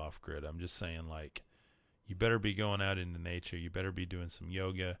live off grid. I'm just saying, you better be going out into nature. You better be doing some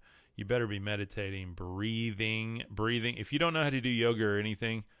yoga. You better be meditating, breathing. If you don't know how to do yoga or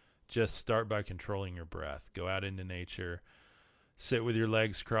anything, just start by controlling your breath. Go out into nature. Sit with your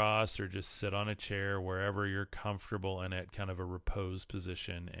legs crossed or just sit on a chair wherever you're comfortable and at kind of a repose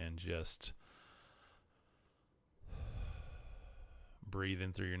position, and just breathe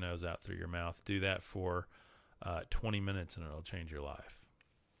in through your nose, out through your mouth. Do that for 20 minutes and it'll change your life.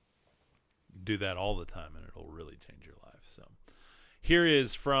 Do that all the time and it'll really change your life. So here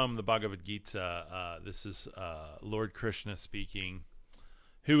is from the Bhagavad Gita. This is Lord Krishna speaking,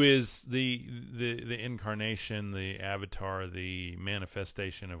 who is the incarnation, the avatar, the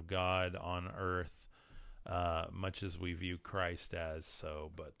manifestation of God on earth, much as we view Christ as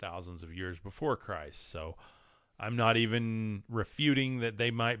so, but thousands of years before Christ. So I'm not even refuting that they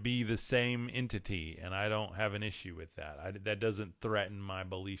might be the same entity, and I don't have an issue with that. That doesn't threaten my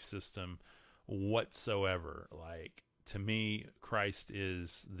belief system whatsoever. To me, Christ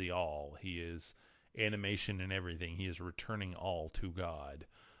is the all. He is animation and everything. He is returning all to God.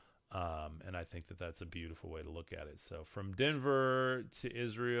 And I think that that's a beautiful way to look at it. So from Denver to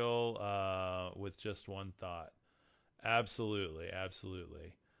Israel, with just one thought. Absolutely.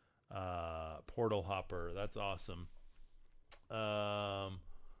 Portal hopper. That's awesome.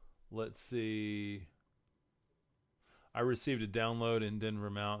 Let's see. I received a download in Denver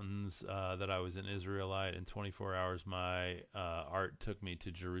Mountains that I was an Israelite. In 24 hours, my art took me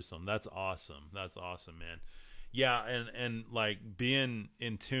to Jerusalem. That's awesome. That's awesome, man. Yeah, and being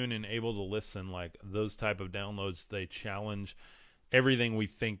in tune and able to listen, those type of downloads, they challenge everything we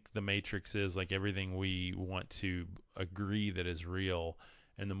think the Matrix is, everything we want to agree that is real.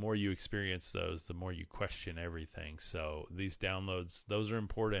 And the more you experience those, the more you question everything. So these downloads, those are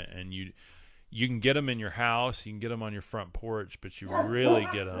important, and you can get them in your house, you can get them on your front porch, but you really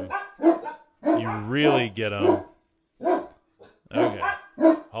get them. Okay,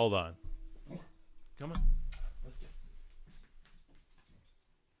 hold on. Come on. Let's see.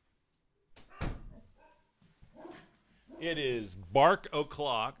 It is bark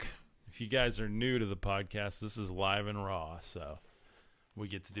o'clock. If you guys are new to the podcast, this is live and raw, so we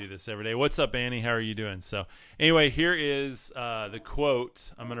get to do this every day. What's up, Annie? How are you doing? So anyway, here is the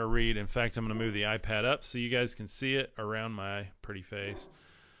quote I'm going to read. In fact, I'm going to move the iPad up so you guys can see it around my pretty face.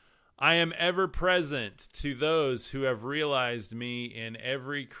 I am ever present to those who have realized me in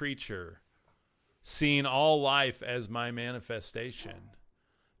every creature, seeing all life as my manifestation.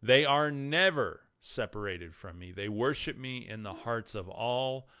 They are never separated from me. They worship me in the hearts of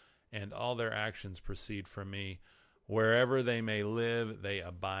all, and all their actions proceed from me. Wherever they may live, they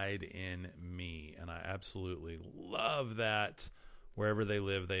abide in me. And I absolutely love that. Wherever they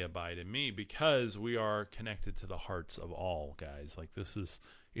live, they abide in me, because we are connected to the hearts of all, guys. This is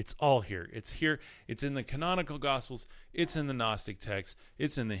It's all here. It's here. It's in the canonical Gospels. It's in the Gnostic text.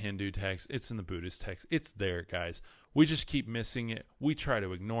 It's in the Hindu text. It's in the Buddhist text. It's there, guys. We just keep missing it. We try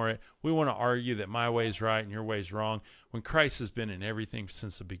to ignore it. We want to argue that my way is right and your way is wrong, when Christ has been in everything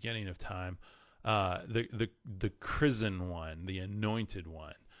since the beginning of time. The Chrisen one, the anointed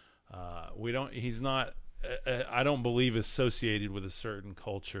one. He's not, I don't believe, associated with a certain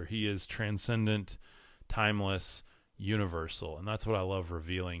culture. He is transcendent, timeless, universal, and that's what I love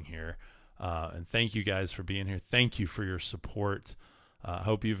revealing here. And thank you guys for being here. Thank you for your support. I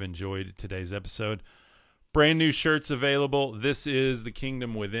hope you've enjoyed today's episode. Brand new shirts available. This is the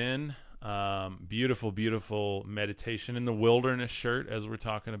Kingdom Within. Beautiful, beautiful meditation in the wilderness shirt, as we're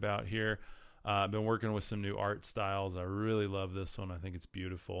talking about here. I've been working with some new art styles. I really love this one. I think it's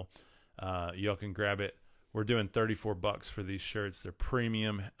beautiful. Y'all can grab it. We're doing $34 for these shirts. They're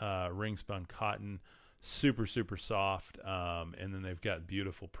premium ring spun cotton, super, super soft. And then they've got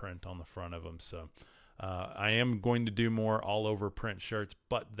beautiful print on the front of them. So I am going to do more all over print shirts,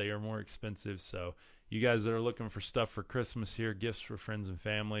 but they are more expensive. So you guys that are looking for stuff for Christmas here, gifts for friends and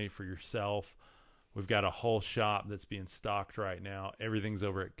family, for yourself, we've got a whole shop that's being stocked right now. Everything's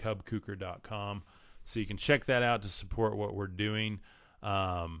over at cubkuker.com. So you can check that out to support what we're doing.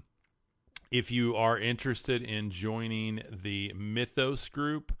 If you are interested in joining the Mythos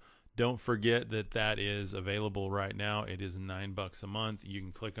group, don't forget that is available right now. It is $9 a month. You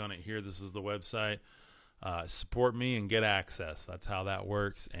can click on it here. This is the website. Support me and get access. That's how that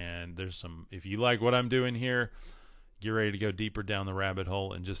works. And if you like what I'm doing here, get ready to go deeper down the rabbit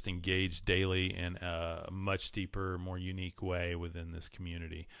hole and just engage daily in a much deeper, more unique way within this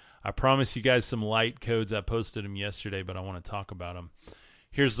community. I promise you guys some light codes. I posted them yesterday, but I want to talk about them.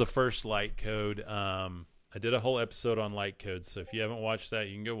 Here's the first light code. I did a whole episode on light codes, so if you haven't watched that,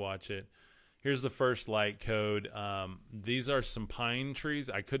 you can go watch it. Here's the first light code. These are some pine trees.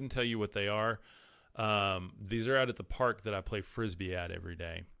 I couldn't tell you what they are. These are out at the park that I play Frisbee at every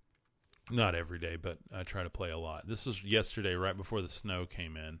day. Not every day, but I try to play a lot. This was yesterday, right before the snow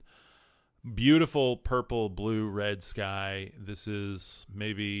came in. Beautiful purple, blue, red sky. This is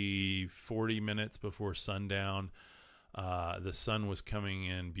maybe 40 minutes before sundown. The sun was coming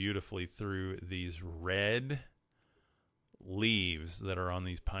in beautifully through these red leaves that are on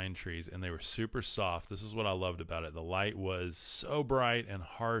these pine trees, and they were super soft. This is what I loved about it. The light was so bright and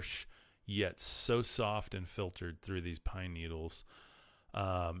harsh, yet so soft and filtered through these pine needles.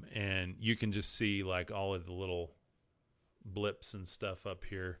 And you can just see like all of the little blips and stuff up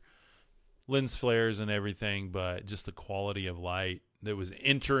here, lens flares and everything, but just the quality of light that was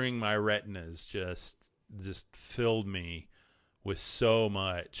entering my retinas just filled me with so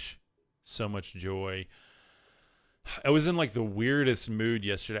much joy. I was in like the weirdest mood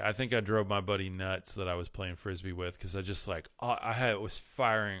yesterday. I think I drove my buddy nuts that I was playing Frisbee with, because I just was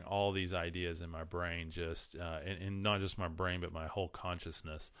firing all these ideas in my brain, and not just my brain, but my whole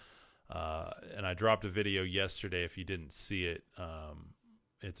consciousness. And I dropped a video yesterday. If you didn't see it,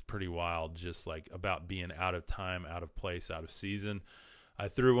 it's pretty wild, just like about being out of time, out of place, out of season. I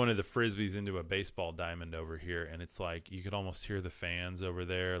threw one of the Frisbees into a baseball diamond over here, and it's like you could almost hear the fans over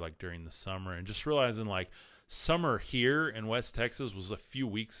there like during the summer, and just realizing like summer here in West Texas was a few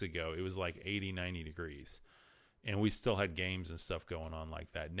weeks ago. It was like 80, 90 degrees, and we still had games and stuff going on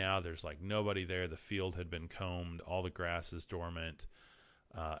like that. Now there's like nobody there. The field had been combed. All the grass is dormant.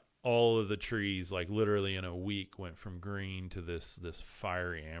 All of the trees, like literally in a week, went from green to this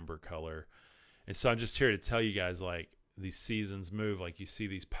fiery amber color. And so I'm just here to tell you guys, like, these seasons move, like you see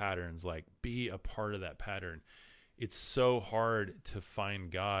these patterns, like be a part of that pattern. It's so hard to find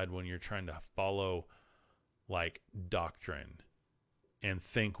God when you're trying to follow like doctrine and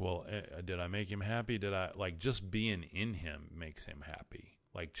think, well, did I make him happy? Did I, like, just being in him makes him happy.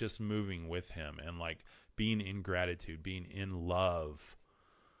 Like just moving with him and like being in gratitude, being in love.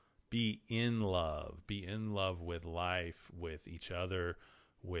 Be in love with life, with each other,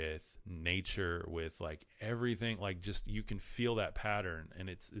 with nature, with like everything. Like just, you can feel that pattern, and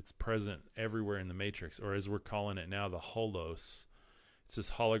it's present everywhere in the matrix, or as we're calling it now, the holos. It's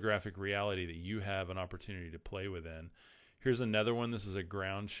this holographic reality that you have an opportunity to play within. Here's another one. This is a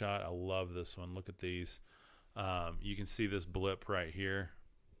ground shot. I love this one. Look at these. You can see this blip right here.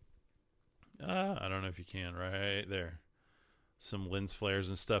 I don't know if you can, right there. Some lens flares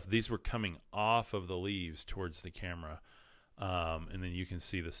and stuff. These were coming off of the leaves towards the camera. And then you can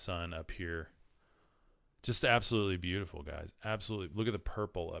see the sun up here. Just absolutely beautiful, guys. Absolutely. Look at the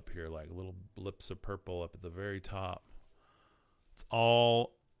purple up here, like little blips of purple up at the very top. It's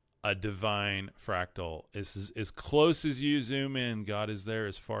all a divine fractal. It's as close as you zoom in, God is there.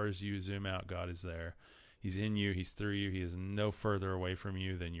 As far as you zoom out, God is there. He's in you. He's through you. He is no further away from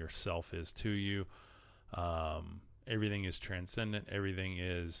you than yourself is to you. Everything is transcendent. Everything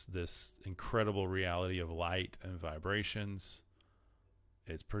is this incredible reality of light and vibrations.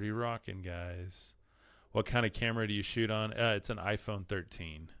 It's pretty rocking, guys. What kind of camera do you shoot on? It's an iPhone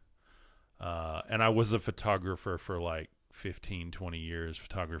 13. And I was a photographer for like 15, 20 years,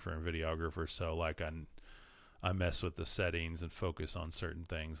 photographer and videographer. So like I mess with the settings and focus on certain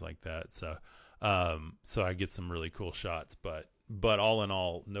things like that. So I get some really cool shots, but all in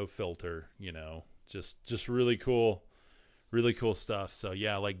all, no filter, just really cool stuff. So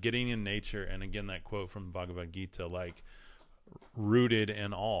yeah, like getting in nature. And again, that quote from the Bhagavad Gita, like rooted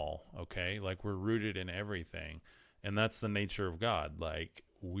in all, okay? Like we're rooted in everything. And that's the nature of God. Like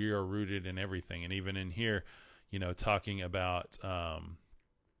we are rooted in everything. And even in here, talking about,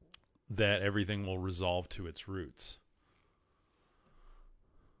 that everything will resolve to its roots.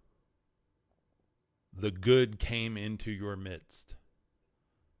 The good came into your midst,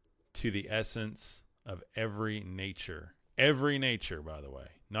 to the essence of every nature. Every nature, by the way.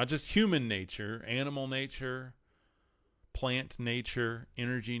 Not just human nature, animal nature, plant nature,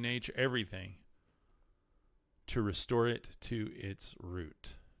 energy nature, everything. To restore it to its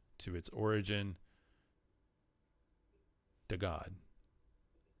root, to its origin, to God.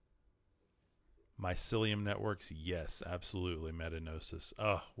 Mycelium networks, yes, absolutely. Metanosis.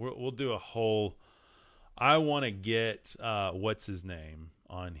 We'll do a whole... I want to get, what's his name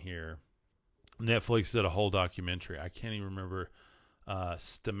on here. Netflix did a whole documentary. I can't even remember.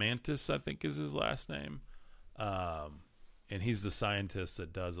 Stamantis, I think is his last name. And he's the scientist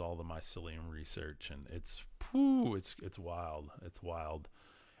that does all the mycelium research. And it's wild. It's wild.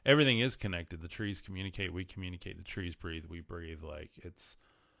 Everything is connected. The trees communicate. We communicate. The trees breathe. We breathe. Like it's...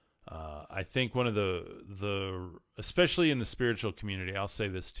 I think one of the especially in the spiritual community, I'll say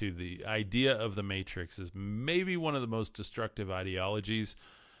this too, the idea of the Matrix is maybe one of the most destructive ideologies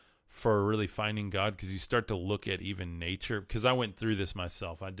for really finding God, because you start to look at even nature, because I went through this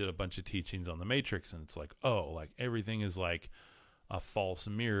myself. I did a bunch of teachings on the Matrix, and it's like, like everything is like a false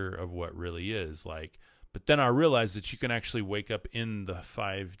mirror of what really is. Like, but then I realized that you can actually wake up in the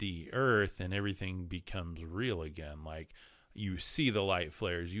 5D earth and everything becomes real again. Like, you see the light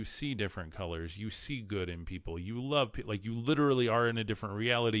flares, you see different colors, you see good in people, you love people, like you literally are in a different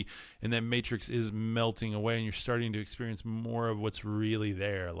reality, and that matrix is melting away, and you're starting to experience more of what's really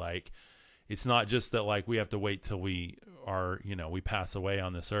there. Like, it's not just that like we have to wait till we are, we pass away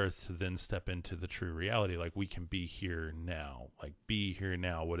on this earth to then step into the true reality. Like, we can be here now. Like, be here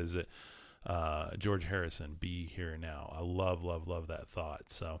now. What is it? George Harrison, be here now. I love that thought.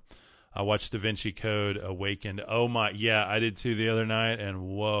 So I watched Da Vinci Code, Awakened. Oh my, yeah, I did too the other night, and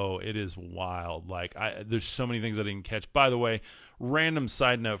whoa, it is wild. Like, there's so many things I didn't catch. By the way, random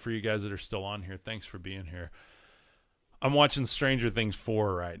side note for you guys that are still on here, thanks for being here. I'm watching Stranger Things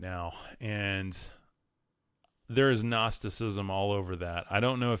 4 right now, and there is Gnosticism all over that. I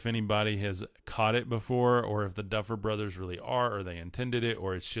don't know if anybody has caught it before, or if the Duffer Brothers really are, or they intended it,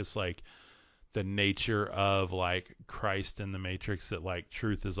 or it's just like the nature of like Christ in the Matrix, that like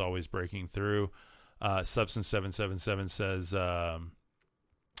truth is always breaking through. Substance 777 says,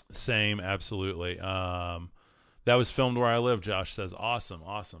 same, absolutely. That was filmed where I live, Josh says. Awesome.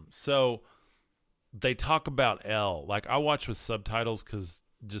 So they talk about L. Like, I watch with subtitles because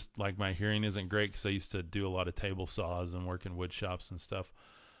just like my hearing isn't great, because I used to do a lot of table saws and work in wood shops and stuff.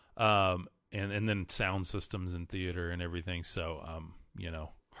 And then sound systems in theater and everything. So,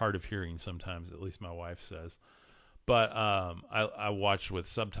 hard of hearing sometimes, at least my wife says. But I watch with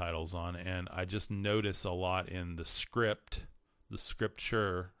subtitles on, and I just notice a lot in the scripture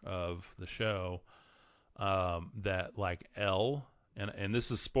of the show, that like L, and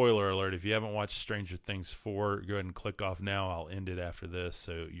this is spoiler alert. If you haven't watched Stranger Things 4, go ahead and click off now. I'll end it after this,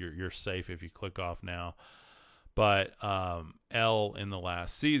 so you're safe if you click off now. But L in the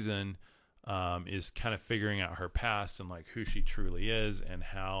last season is kind of figuring out her past and like who she truly is, and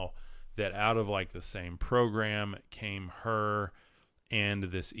how that out of like the same program came her and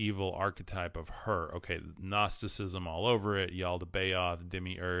this evil archetype of her. Okay, Gnosticism all over it, Yaldabaoth,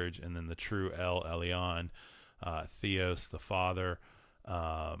 Demiurge, and then the true El Elyon, Theos, the Father,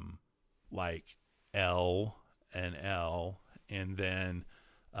 like L and L, and then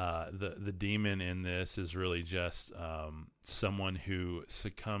the demon in this is really just someone who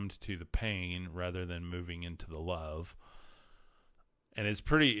succumbed to the pain rather than moving into the love. And it's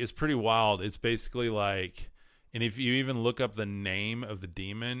pretty wild. It's basically like, and if you even look up the name of the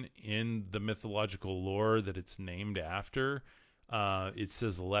demon in the mythological lore that it's named after, it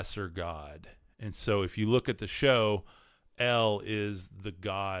says lesser god. And so if you look at the show, El is the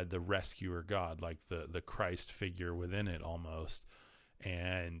God, the rescuer God, like the Christ figure within it almost.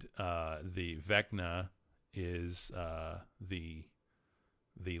 And the Vecna is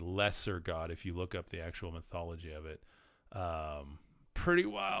the lesser God, if you look up the actual mythology of it. Pretty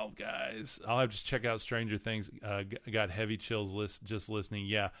wild, guys. I'll have to check out Stranger Things. Got heavy chills just listening.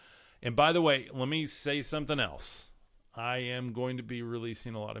 Yeah. And by the way, let me say something else. I am going to be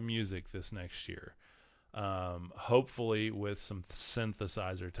releasing a lot of music this next year. Hopefully with some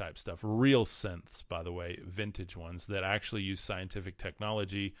synthesizer type stuff. Real synths, by the way, vintage ones that actually use scientific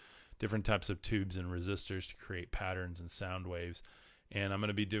technology, different types of tubes and resistors to create patterns and sound waves. And I'm going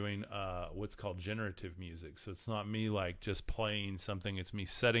to be doing what's called generative music. So it's not me like just playing something. It's me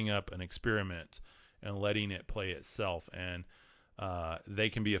setting up an experiment and letting it play itself. And they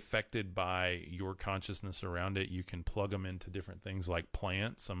can be affected by your consciousness around it. You can plug them into different things like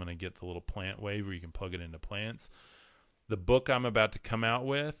plants. I'm going to get the little plant wave where you can plug it into plants. The book I'm about to come out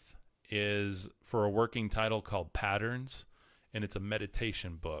with is for a working title called Patterns, and it's a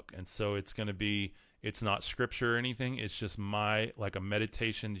meditation book. And so it's going to be, it's not scripture or anything. It's just like a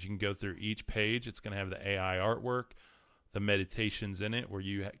meditation that you can go through each page. It's going to have the AI artwork, the meditations in it where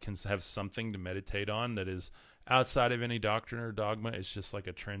you can have something to meditate on that is outside of any doctrine or dogma. It's just like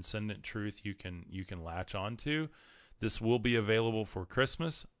a transcendent truth you can latch onto. This will be available for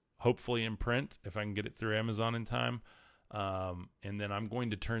Christmas, hopefully in print if I can get it through Amazon in time. And then I'm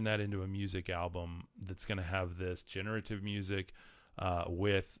going to turn that into a music album that's going to have this generative music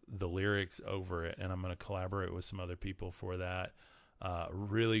with the lyrics over it, and I'm going to collaborate with some other people for that.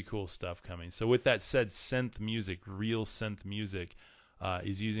 Really cool stuff coming. So with that said, synth music, real synth music,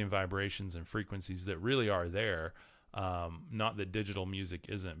 is using vibrations and frequencies that really are there. Not that digital music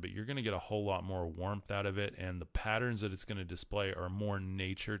isn't, but you're going to get a whole lot more warmth out of it, and the patterns that it's going to display are more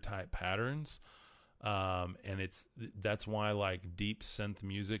nature type patterns. And that's why like deep synth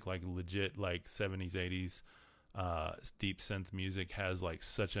music, like legit like 70s, 80s deep synth music has like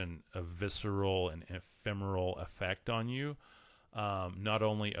such a visceral and ephemeral effect on you. Not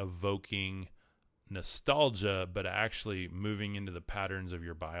only evoking nostalgia, but actually moving into the patterns of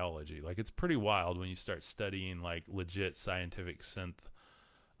your biology. Like it's pretty wild when you start studying like legit scientific synth.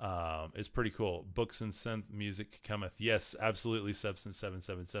 It's pretty cool. Books and synth music cometh. Yes, absolutely. Substance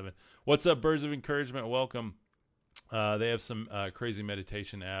 777. What's up, Birds of Encouragement? Welcome. They have some crazy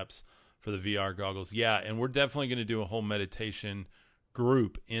meditation apps for the VR goggles. Yeah, and we're definitely going to do a whole meditation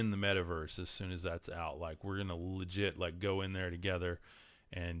group in the metaverse as soon as that's out. Like we're going to legit like go in there together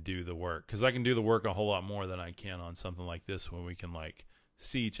and do the work, because I can do the work a whole lot more than I can on something like this when we can like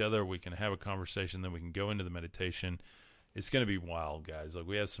see each other, we can have a conversation, then we can go into the meditation. It's going to be wild, guys. Like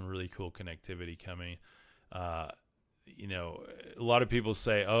we have some really cool connectivity coming. You know, a lot of people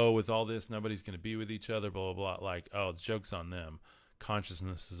say, oh, with all this, nobody's going to be with each other, blah, blah, blah. Like, oh, the joke's on them.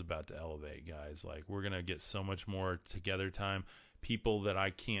 Consciousness is about to elevate, guys. Like we're going to get so much more together time. People that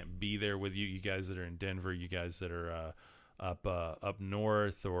I can't be there with you guys that are in Denver, you guys that are up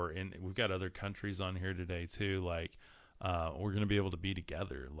north, or we've got other countries on here today too. Like we're going to be able to be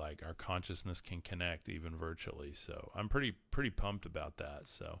together. Like our consciousness can connect even virtually. So I'm pretty pumped about that.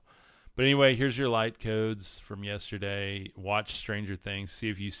 So, but anyway, here's your light codes from yesterday. Watch Stranger Things. See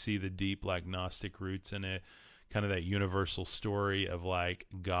if you see the deep like Gnostic roots in it. Kind of that universal story of like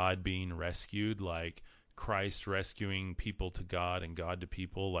God being rescued, like Christ rescuing people to God and God to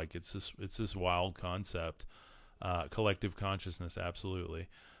people. Like it's this wild concept. Collective consciousness, absolutely.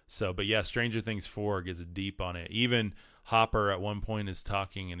 So, but yeah, Stranger Things 4 gets deep on it. Even Hopper at one point is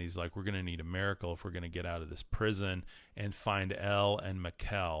talking, and he's like, we're going to need a miracle if we're going to get out of this prison and find El and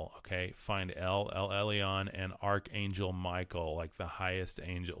Michael, okay? Find El Elyon, and Archangel Michael, like the highest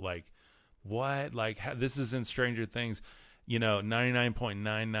angel. Like, what? Like, this is in Stranger Things. You know,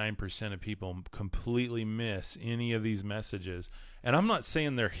 99.99% of people completely miss any of these messages. And I'm not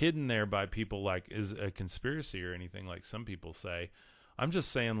saying they're hidden there by people like is a conspiracy or anything like some people say. I'm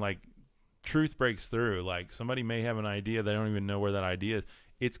just saying like truth breaks through. Like somebody may have an idea. They don't even know where that idea is.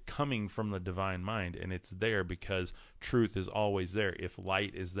 It's coming from the divine mind, and it's there because truth is always there. If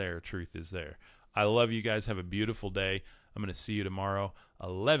light is there, truth is there. I love you guys. Have a beautiful day. I'm going to see you tomorrow,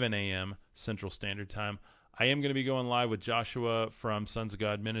 11 a.m. Central Standard Time. I am going to be going live with Joshua from Sons of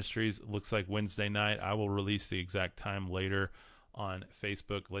God Ministries. It looks like Wednesday night. I will release the exact time later on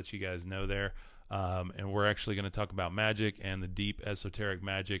Facebook, let you guys know there. And we're actually going to talk about magic and the deep esoteric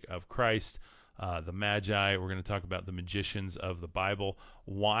magic of Christ, the Magi. We're going to talk about the magicians of the Bible.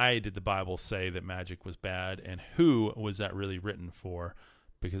 Why did the Bible say that magic was bad, and who was that really written for?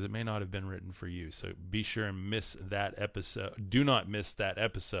 Because it may not have been written for you. So be sure and miss that episode. Do not miss that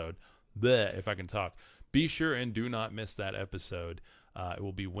episode. Bleh, if I can talk. be sure and do not miss that episode. It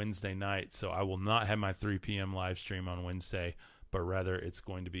will be Wednesday night, so I will not have my 3 p.m. live stream on Wednesday, but rather it's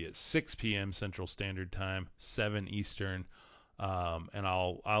going to be at 6 p.m. Central Standard Time, 7 Eastern. And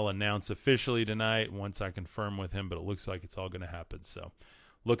I'll announce officially tonight once I confirm with him, but it looks like it's all going to happen. So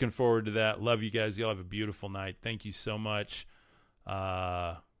looking forward to that. Love you guys. Y'all have a beautiful night. Thank you so much. Do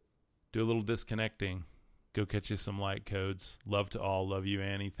a little disconnecting. Go catch you some light codes. Love to all. Love you,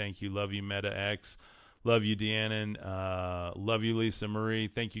 Annie. Thank you. Love you, Meta X. Love you, Deannon. Love you, Lisa Marie.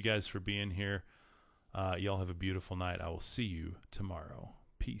 Thank you guys for being here. Y'all have a beautiful night. I will see you tomorrow.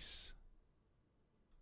 Peace.